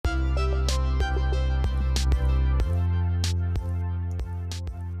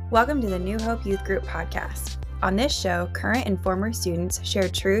Welcome to the New Hope Youth Group podcast. On this show, current and former students share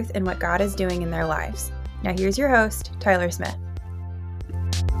truth in what God is doing in their lives. Now here's your host, Tyler Smith.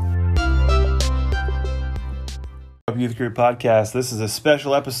 Youth Group podcast. This is a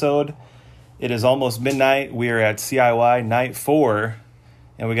special episode. It is almost midnight. We are at CIY night 4,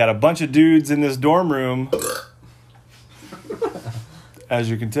 and we got a bunch of dudes in this dorm room, as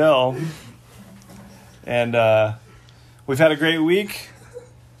you can tell. And we've had a great week.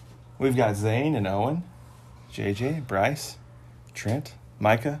 We've got Zane and Owen, JJ, Bryce, Trent,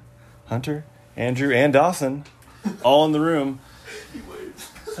 Micah, Hunter, Andrew, and Dawson, all in the room.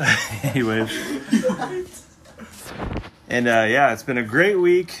 He waves. And it's been a great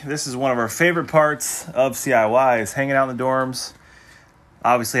week. This is one of our favorite parts of CIY is hanging out in the dorms.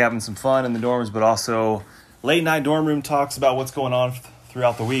 Obviously having some fun in the dorms, but also late night dorm room talks about what's going on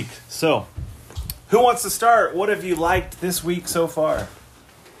throughout the week. So, who wants to start? What have you liked this week so far?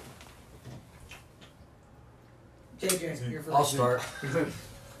 JJ, I'll start.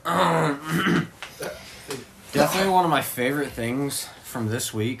 Definitely one of my favorite things from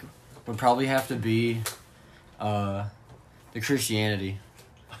this week would probably have to be the Christianity.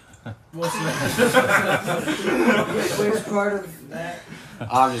 What's Which part of that?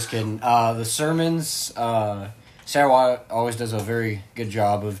 I'm just kidding. The sermons, Sarah Watt always does a very good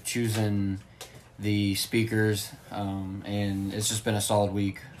job of choosing the speakers, and it's just been a solid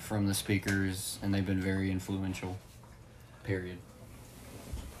week from the speakers, and they've been very influential. Period.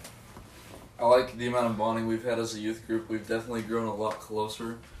 I like the amount of bonding we've had as a youth group. We've definitely grown a lot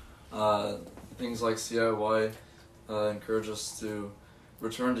closer. Things like CIY encourage us to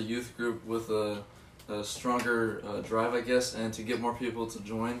return to youth group with a stronger drive, I guess, and to get more people to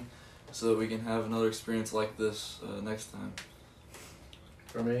join so that we can have another experience like this next time.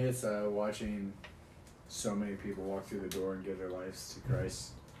 For me, it's watching so many people walk through the door and give their lives to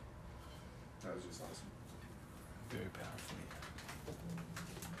Christ. That was just awesome. Very powerful.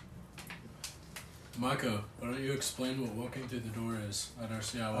 Micah, why don't you explain what walking through the door is at our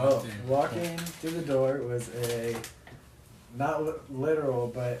CIY team? Walking through the door was not literal,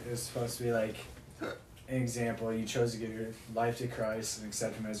 but it was supposed to be like an example. You chose to give your life to Christ and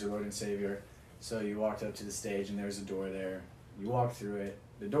accept Him as your Lord and Savior. So you walked up to the stage and there's a door there. You walk through it.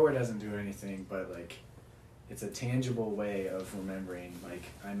 The door doesn't do anything, but it's a tangible way of remembering,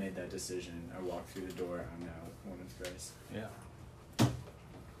 I made that decision. I walked through the door. I'm now one with Christ. Yeah.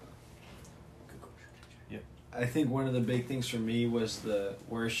 I think one of the big things for me was the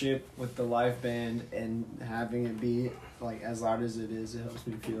worship with the live band and having it be as loud as it is. It helps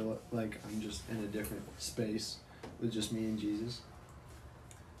me feel like I'm just in a different space with just me and Jesus.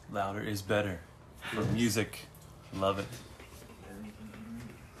 Louder is better. For music, love it.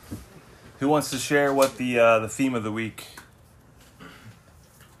 Who wants to share what the theme of the week?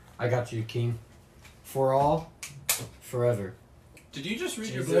 I got you, King. For all, forever. Did you just read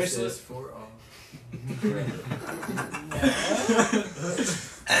Jesus your bracelet? is for all.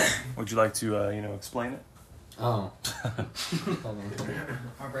 Would you like to, explain it? Oh. Hold on.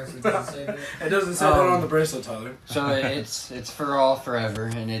 Our bracelet doesn't say that. It doesn't say that on the bracelet, Tyler. So it's for all, forever,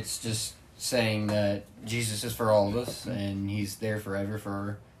 and it's just saying that Jesus is for all of us, and He's there forever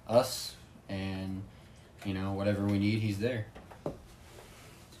for us, and, whatever we need, He's there.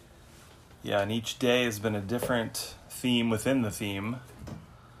 Yeah, and each day has been a different theme within the theme.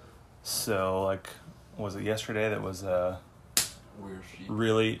 So, was it yesterday that was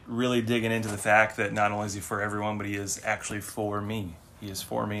really, really digging into the fact that not only is He for everyone, but He is actually for me. He is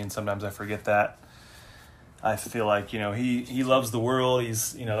for me, and sometimes I forget that. I feel like, He loves the world.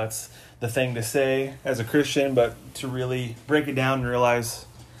 He's, that's the thing to say as a Christian, but to really break it down and realize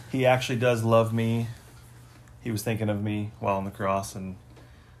He actually does love me. He was thinking of me while on the cross, and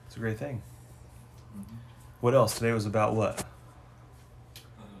it's a great thing. Mm-hmm. What else? Today was about what?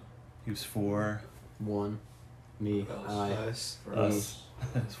 He was for One, me, Us. I, for us.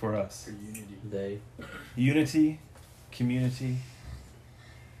 It's for us. For unity. they. Unity, community.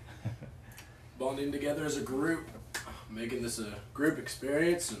 Bonding together as a group, making this a group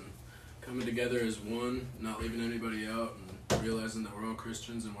experience, and coming together as one, not leaving anybody out, and realizing that we're all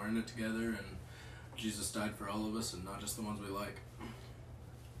Christians and we're in it together, and Jesus died for all of us, and not just the ones we like.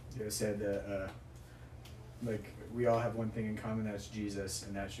 You said that we all have one thing in common, that's Jesus,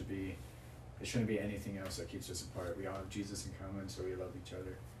 and that it shouldn't be anything else that keeps us apart. We all have Jesus in common, so we love each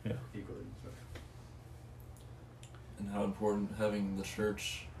other equally. So. And how important having the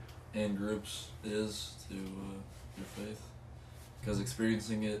church and groups is to your faith. Because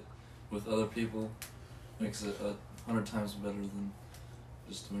experiencing it with other people makes it 100 times better than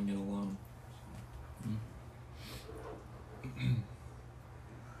just doing it alone.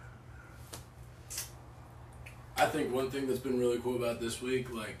 I think one thing that's been really cool about this week,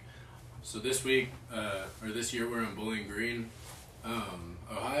 so this week, or this year, we're in Bowling Green,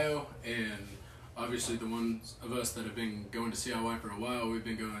 Ohio, and obviously the ones of us that have been going to CIY for a while, we've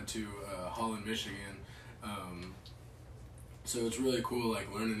been going to Holland, Michigan. So it's really cool,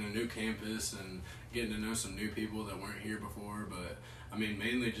 learning a new campus and getting to know some new people that weren't here before. But I mean,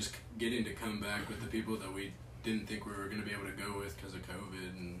 mainly just getting to come back with the people that we didn't think we were going to be able to go with because of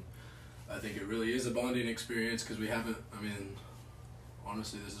COVID. And I think it really is a bonding experience because we haven't. I mean,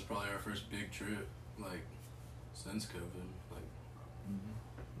 honestly, this is probably our first big trip since COVID.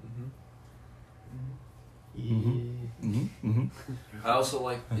 I also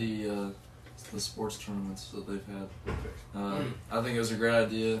like the sports tournaments that they've had. I think it was a great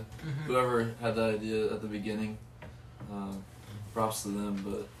idea. Whoever had that idea at the beginning, props to them.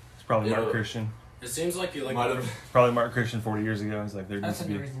 But It's probably Mark Christian. It seems like you might have. Probably Mark Christian 40 years ago. He's like, there needs That's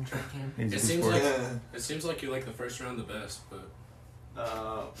to an be. reason Trey came. needs to It be seems sports. it seems like you like the first round the best, but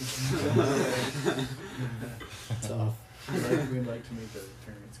Tough. We'd like to make the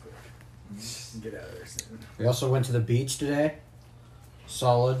tournaments quick. And get out of there soon. We also went to the beach today.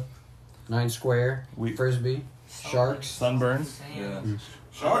 Solid. 9 square. Frisbee. Sharks. Sunburn. Yeah.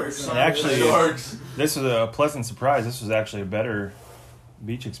 Sharks. And actually, Sharks. this was a pleasant surprise. This was actually a better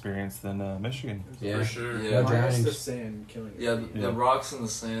beach experience than Michigan. Yeah. For sure. Yeah. No drownings. The sand killing Yeah, it. the rocks and the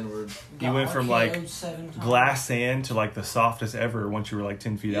sand were. You went from glass sand to the softest ever once you were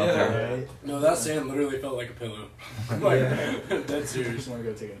 10 feet out Yeah. there. Right? No, that sand literally felt like a pillow. Dead You serious. just want to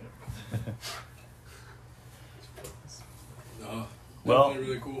go take a nap. No, Well- definitely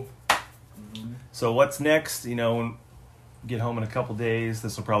really cool. So what's next? Get home in a couple days.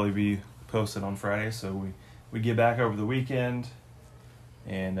 This will probably be posted on Friday. So we get back over the weekend,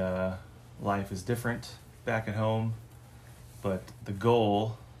 and life is different back at home. But the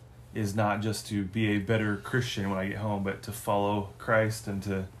goal is not just to be a better Christian when I get home, but to follow Christ and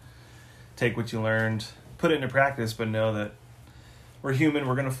to take what you learned, put it into practice, but know that we're human.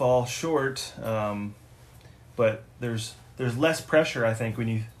 We're going to fall short. But there's less pressure, I think,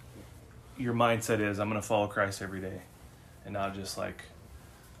 when your mindset is, I'm going to follow Christ every day, and not just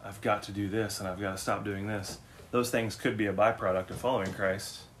I've got to do this and I've got to stop doing this. Those things could be a byproduct of following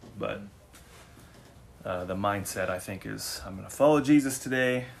Christ, but the mindset, I think, is I'm going to follow Jesus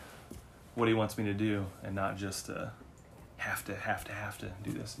today, what he wants me to do, and not just have to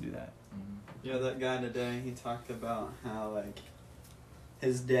do this and do that. Yeah, that guy today, he talked about how,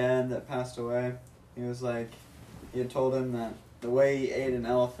 his dad that passed away, he was he had told him that the way he ate an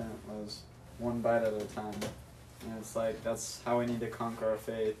elephant was one bite at a time. And it's that's how we need to conquer our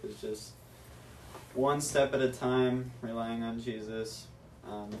faith, is just one step at a time, relying on Jesus.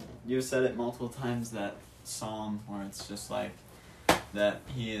 You've said it multiple times, that psalm where it's just that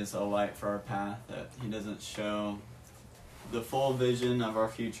he is a light for our path, that he doesn't show the full vision of our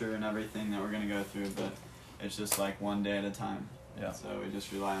future and everything that we're going to go through, but it's just one day at a time. Yeah. So we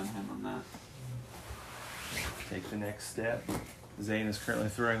just rely on him on that. Take the next step. Zane is currently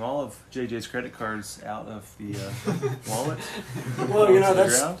throwing all of JJ's credit cards out of the wallet. Well, onto the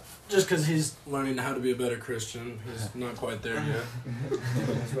that's ground. just because he's learning how to be a better Christian. He's not quite there yet.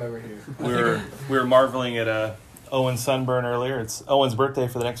 That's why we're here. We were marveling at Owen's sunburn earlier. It's Owen's birthday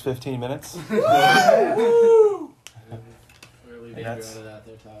for the next 15 minutes. We're leaving you out That's- of that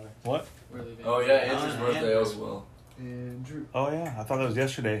there, Tyler. What? We're leaving. Oh yeah, Andrew's birthday as well. And Drew. Oh yeah, I thought that was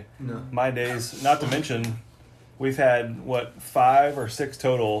yesterday. No. My days. Not to mention, we've had 5 or 6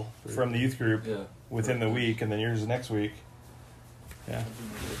 total from the youth group Yeah. within the week, and then yours is next week. Yeah,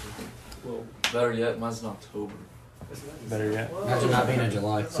 Well, Better yet, mine's in October. better yet. Imagine not being in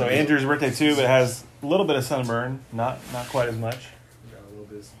July. So Andrew's birthday too, but has a little bit of sunburn, not quite as much. got a little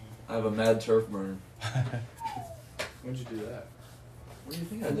bit. I have a mad turf burn. When'd you do that? What do you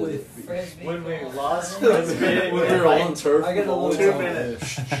think I did? Frisbee When we golf. lost Frisbee, When we were on turf. I got a the whole little time. 2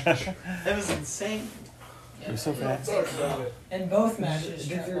 minutes. That was insane. You're so fast. Talk about it. In both matches,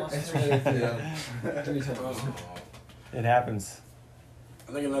 Trent lost three. Yeah. 3 times. Oh. It happens.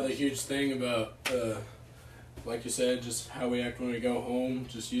 I think another huge thing about, like you said, just how we act when we go home,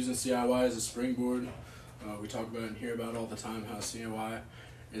 just using CIY as a springboard. We talk about and hear about all the time how CIY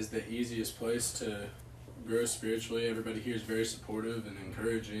is the easiest place to grow spiritually. Everybody here is very supportive and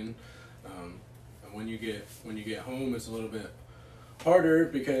encouraging. And when you get home, it's a little bit harder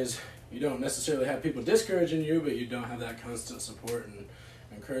because you don't necessarily have people discouraging you, but you don't have that constant support and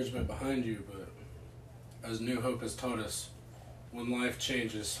encouragement behind you. But as New Hope has taught us, when life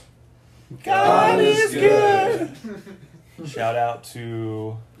changes, God is good. Shout out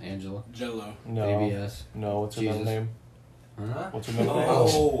to Angela. Jello. no, ABS. no. What's her Jesus. name? Huh? What's her middle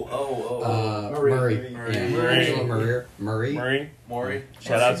name? Murray. Murray. Yeah, Murray. Angela Murray. Maury.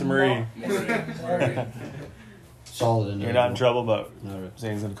 Shout out to Marie. Maury. Solid in You're not in trouble, but No,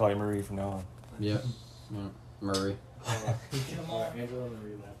 Zane's gonna call you Marie from now on. yep. Murray. Angela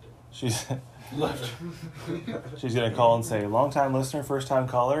Marie left it. She's she's gonna call and say, long time listener, first time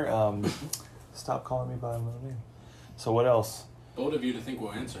caller. Stop calling me by my middle name. So what else? Bold of you to think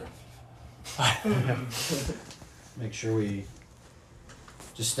we'll answer. Make sure we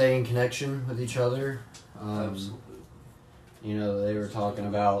just stay in connection with each other. Absolutely. You know, they were talking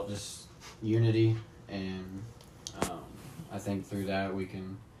about just unity, and I think through that we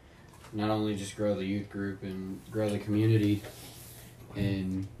can not only just grow the youth group and grow the community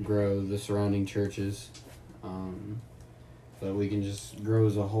and grow the surrounding churches, but we can just grow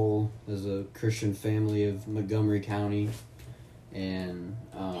as a whole, as a Christian family of Montgomery County, and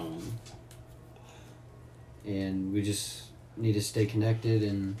we just need to stay connected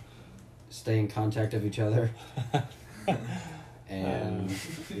and stay in contact with each other. And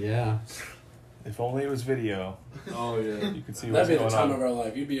yeah, If only it was video, Oh yeah. you could see what's That'd be the going time on. of our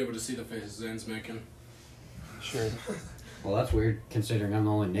life. You'd be able to see the faces Zane's making. Sure. well, that's weird considering I'm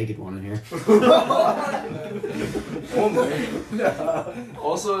the only naked one in here.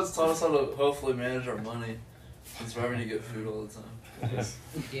 Also, it's taught us how to hopefully manage our money, since we're having to get food all the time.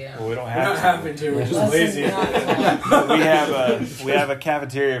 Yeah. Well, we don't We're not have having to. We're Yeah. just lazy. we have a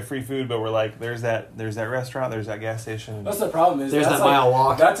cafeteria of free food, but we're like, there's that restaurant, there's that gas station. That's the problem. Is There's that's that mile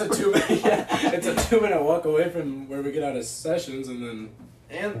walk. That's a 2 minute. Yeah, it's a 2 minute walk away from where we get out of sessions, and then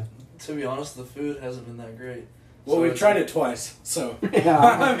And to be honest, the food hasn't been that great. well, So we've it's- tried it twice. So Yeah.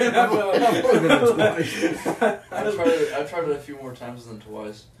 I mean, I feel I've tried it a few more times than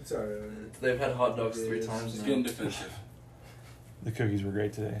twice. It's alright. They've had hot dogs 3 times it's now. getting defensive. The cookies were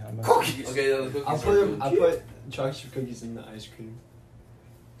great today. Okay, yeah, the cookies I are put good. I put chocolate chip cookies in the ice cream.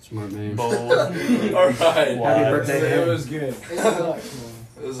 Smart man. Bold. Alright. Happy birthday, It was good.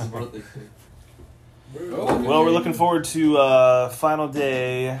 This is birthday cake. Well, we're looking forward to final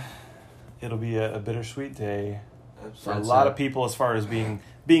day. It'll be a bittersweet day for a That's lot it. of people, as far as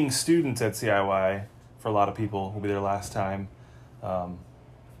being students at CIY. For a lot of people, will be their last time.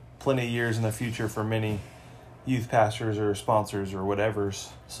 Plenty of years in the future for many youth pastors or sponsors or whatevers.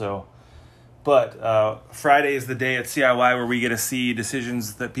 So, but Friday is the day at CIY where we get to see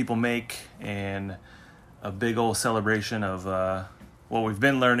decisions that people make and a big old celebration of what we've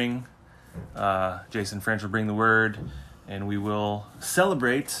been learning. Jason French will bring the word, and we will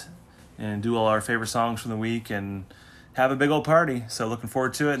celebrate and do all our favorite songs from the week and have a big old party. So looking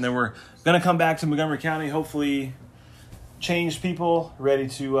forward to it. And then we're going to come back to Montgomery County, hopefully changed people, ready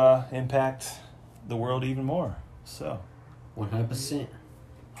to impact the world even more. So 100%.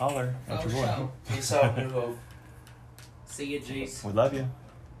 holler at your boy. Peace out, New Hope. See you, Jace. We love you.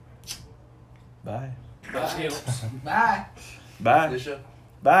 Bye. Bye. Bye. Alicia,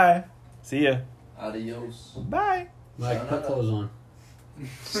 Bye. See ya. adios. Bye. Like, put clothes on.